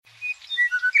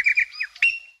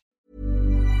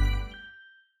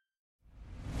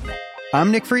I'm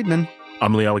Nick Friedman.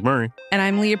 I'm Lee Alec Murray. And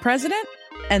I'm Leah President.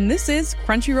 And this is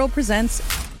Crunchyroll Presents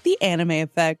The Anime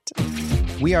Effect.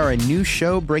 We are a new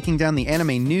show breaking down the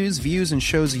anime news, views, and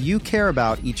shows you care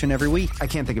about each and every week. I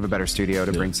can't think of a better studio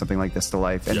to bring something like this to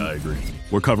life. And I agree.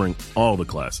 We're covering all the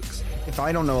classics. if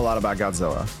I don't know a lot about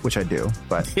Godzilla, which I do,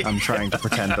 but I'm trying to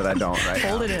pretend that I don't right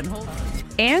Hold it in.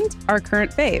 And our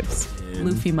current faves.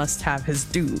 Luffy must have his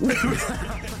due.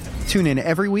 Tune in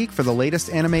every week for the latest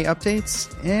anime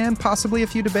updates and possibly a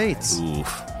few debates.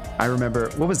 Oof. I remember,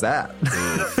 what was that?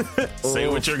 Say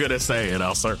what you're going to say and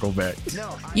I'll circle back.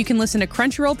 You can listen to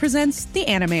Crunchyroll Presents The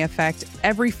Anime Effect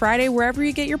every Friday wherever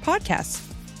you get your podcasts.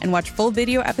 And watch full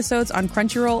video episodes on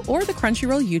Crunchyroll or the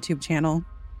Crunchyroll YouTube channel.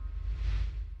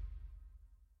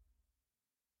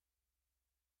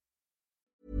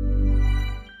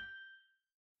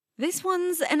 This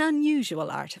one's an unusual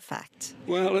artefact.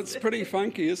 Well, it's pretty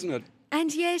funky, isn't it?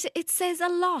 And yet it says a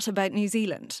lot about New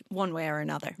Zealand, one way or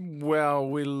another. Well,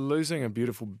 we're losing a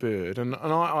beautiful bird, and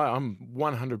I'm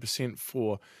 100%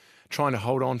 for trying to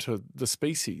hold on to the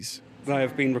species. They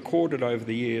have been recorded over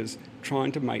the years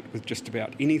trying to mate with just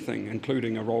about anything,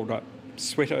 including a rolled up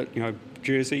sweater,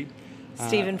 jersey.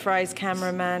 Stephen Fry's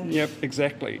cameraman. Yep,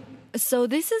 exactly. So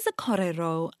this is a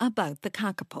korero about the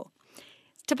kakapo.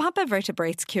 Te Papa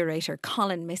Vertebrates curator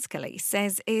Colin Miskelly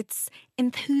says its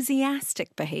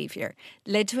enthusiastic behaviour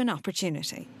led to an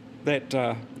opportunity. That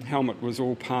helmet was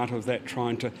all part of that,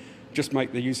 trying to just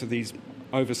make the use of these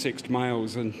oversexed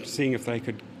males and seeing if they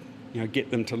could get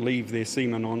them to leave their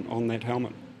semen on that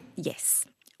helmet. Yes,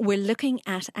 we're looking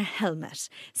at a helmet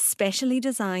specially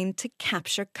designed to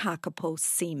capture kakapo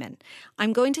semen.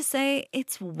 I'm going to say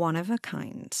it's one of a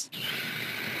kind.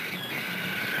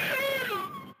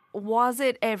 Was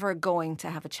it ever going to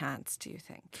have a chance, do you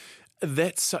think?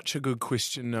 That's such a good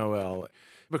question, Noelle,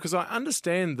 because I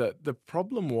understand that the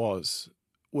problem was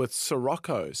with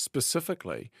Sirocco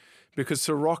specifically, because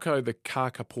Sirocco, the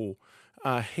kakapo,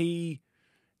 he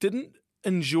didn't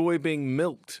enjoy being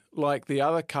milked like the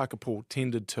other kakapo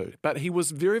tended to, but he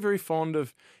was very, very fond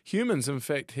of humans. In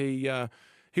fact, he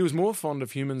was more fond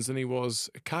of humans than he was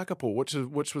kakapo,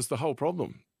 which was the whole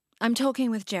problem. I'm talking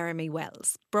with Jeremy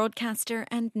Wells, broadcaster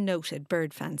and noted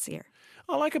bird fancier.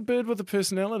 I like a bird with a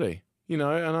personality, and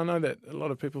I know that a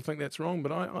lot of people think that's wrong,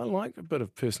 but I like a bit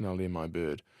of personality in my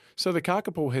bird. So the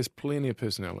kakapo has plenty of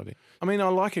personality. I mean, I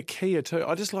like a kea too.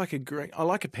 I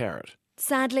like a parrot.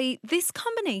 Sadly, this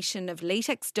combination of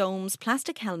latex domes,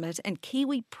 plastic helmet and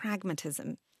Kiwi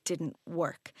pragmatism didn't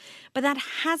work. But that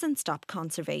hasn't stopped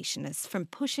conservationists from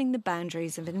pushing the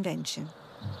boundaries of invention.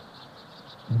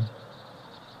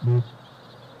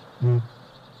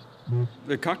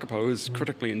 The kakapo is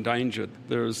critically endangered.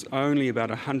 There's only about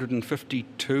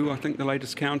 152, I think, the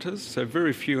latest count is, so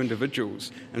very few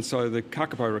individuals. And so the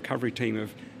kakapo recovery team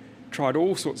have tried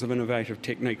all sorts of innovative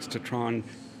techniques to try and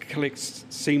collect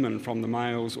semen from the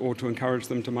males or to encourage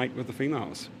them to mate with the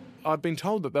females. I've been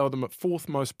told that they were the fourth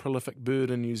most prolific bird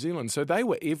in New Zealand, so they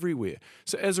were everywhere.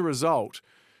 So as a result,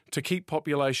 to keep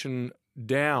population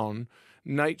down,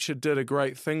 nature did a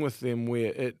great thing with them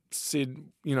where it said,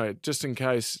 just in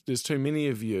case there's too many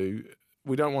of you,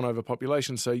 we don't want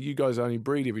overpopulation, so you guys only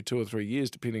breed every 2 or 3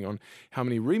 years, depending on how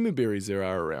many rimu berries there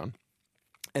are around.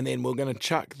 And then we're going to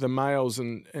chuck the males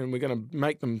and we're going to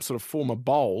make them sort of form a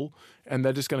bowl, and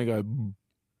they're just going to go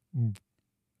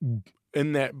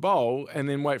in that bowl and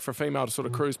then wait for a female to sort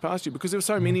of cruise past you because there were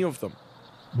so many of them.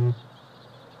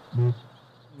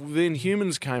 Then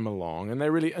humans came along and they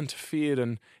really interfered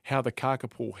in how the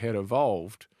kakapo had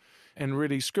evolved and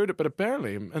really screwed it. But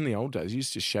apparently in the old days, you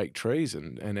used to shake trees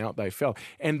and out they fell.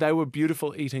 And they were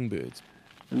beautiful eating birds.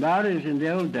 The Maoris in the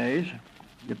old days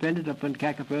depended upon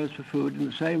kakapos for food in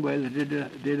the same way they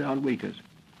did on wekas.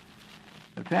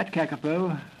 A fat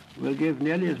kakapo will give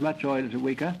nearly as much oil as a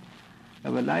weka,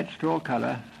 of a light straw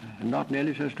colour and not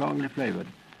nearly so strongly flavoured.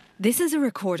 This is a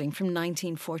recording from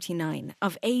 1949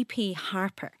 of A.P.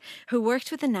 Harper, who worked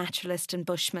with the naturalist and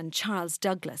bushman Charles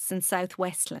Douglas in South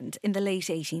Westland in the late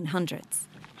 1800s.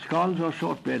 Scones or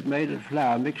shortbread made of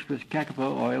flour mixed with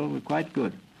kakapo oil were quite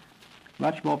good,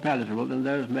 much more palatable than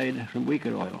those made from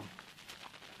weaker oil.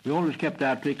 We always kept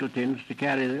our treacle tins to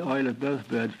carry the oil of both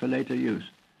birds for later use.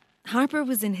 Harper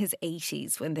was in his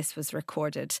 80s when this was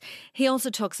recorded. He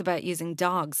also talks about using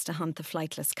dogs to hunt the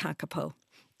flightless kakapo.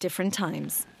 Different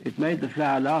times. It made the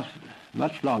flower last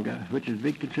much longer, which is a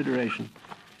big consideration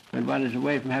when one is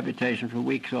away from habitation for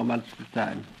weeks or months at a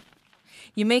time.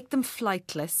 You make them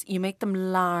flightless, you make them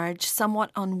large, somewhat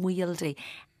unwieldy,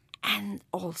 and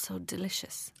also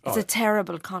delicious. It's a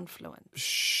terrible confluence. A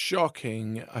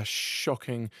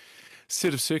shocking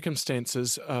set of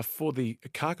circumstances for the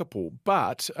kakapo.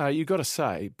 But you got to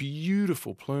say,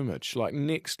 beautiful plumage, like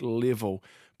next level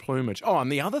plumage. Oh, and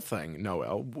the other thing,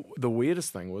 Noel, the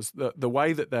weirdest thing was the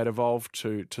way that they'd evolved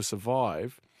to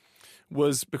survive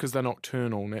was because they're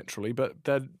nocturnal naturally, but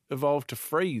they'd evolved to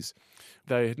freeze.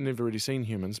 They had never really seen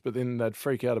humans, but then they'd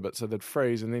freak out a bit, so they'd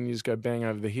freeze, and then you just go bang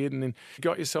over the head, and then you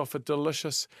got yourself a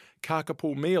delicious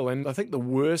kakapo meal. And I think the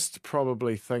worst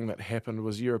probably thing that happened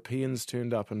was Europeans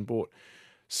turned up and bought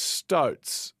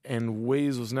stoats and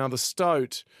weasels. Now the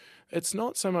stoat, it's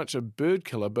not so much a bird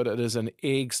killer, but it is an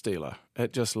egg stealer.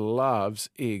 It just loves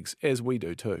eggs, as we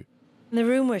do too. The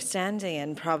room we're standing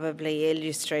in probably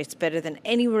illustrates better than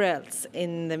anywhere else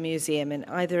in the museum, in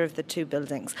either of the two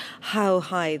buildings, how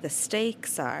high the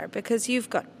stakes are, because you've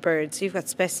got birds, you've got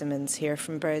specimens here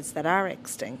from birds that are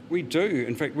extinct. We do.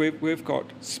 In fact, we've got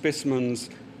specimens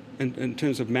in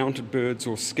terms of mounted birds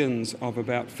or skins of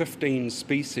about 15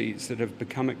 species that have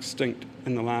become extinct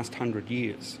in the last 100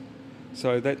 years.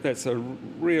 So that's a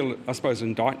real, I suppose,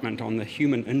 indictment on the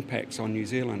human impacts on New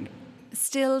Zealand.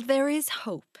 Still, there is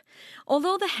hope.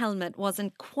 Although the helmet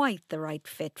wasn't quite the right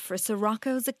fit for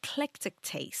Sirocco's eclectic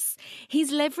tastes,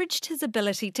 he's leveraged his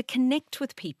ability to connect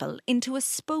with people into a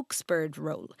spokesbird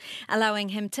role, allowing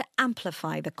him to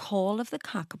amplify the call of the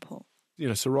kakapo. You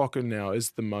know, Sirocco now is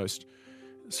the most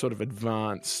sort of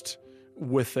advanced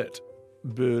with it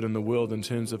bird in the world in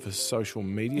terms of his social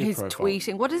media profile. He's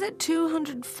tweeting. What is it?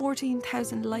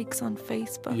 214,000 likes on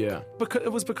Facebook. Yeah,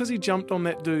 it was because he jumped on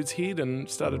that dude's head and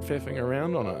started faffing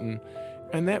around on it,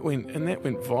 and that went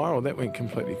viral. That went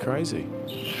completely crazy.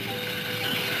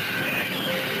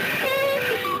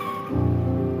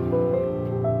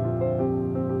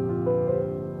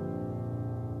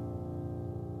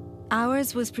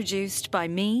 Ours was produced by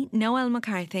me, Noel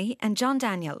McCarthy, and John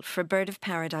Daniel for Bird of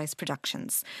Paradise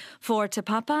Productions, for Te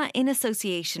Papa in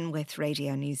association with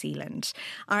Radio New Zealand.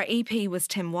 Our EP was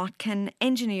Tim Watkin,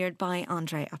 engineered by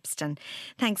Andre Upston.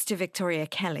 Thanks to Victoria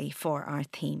Kelly for our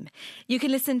theme. You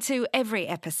can listen to every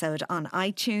episode on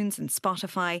iTunes and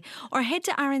Spotify, or head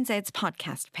to RNZ's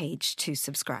podcast page to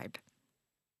subscribe.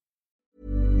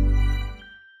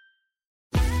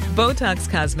 Botox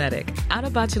Cosmetic, out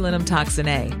of botulinum toxin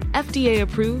A, FDA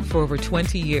approved for over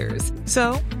 20 years.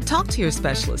 So, talk to your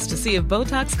specialist to see if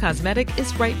Botox Cosmetic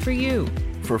is right for you.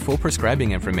 For full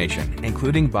prescribing information,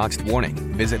 including boxed warning,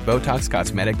 visit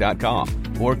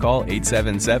BotoxCosmetic.com or call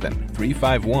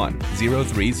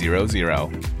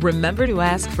 877-351-0300. Remember to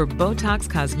ask for Botox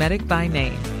Cosmetic by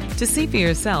name. To see for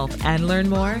yourself and learn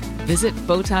more, visit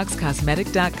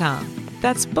BotoxCosmetic.com.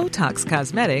 That's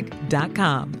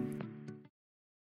BotoxCosmetic.com.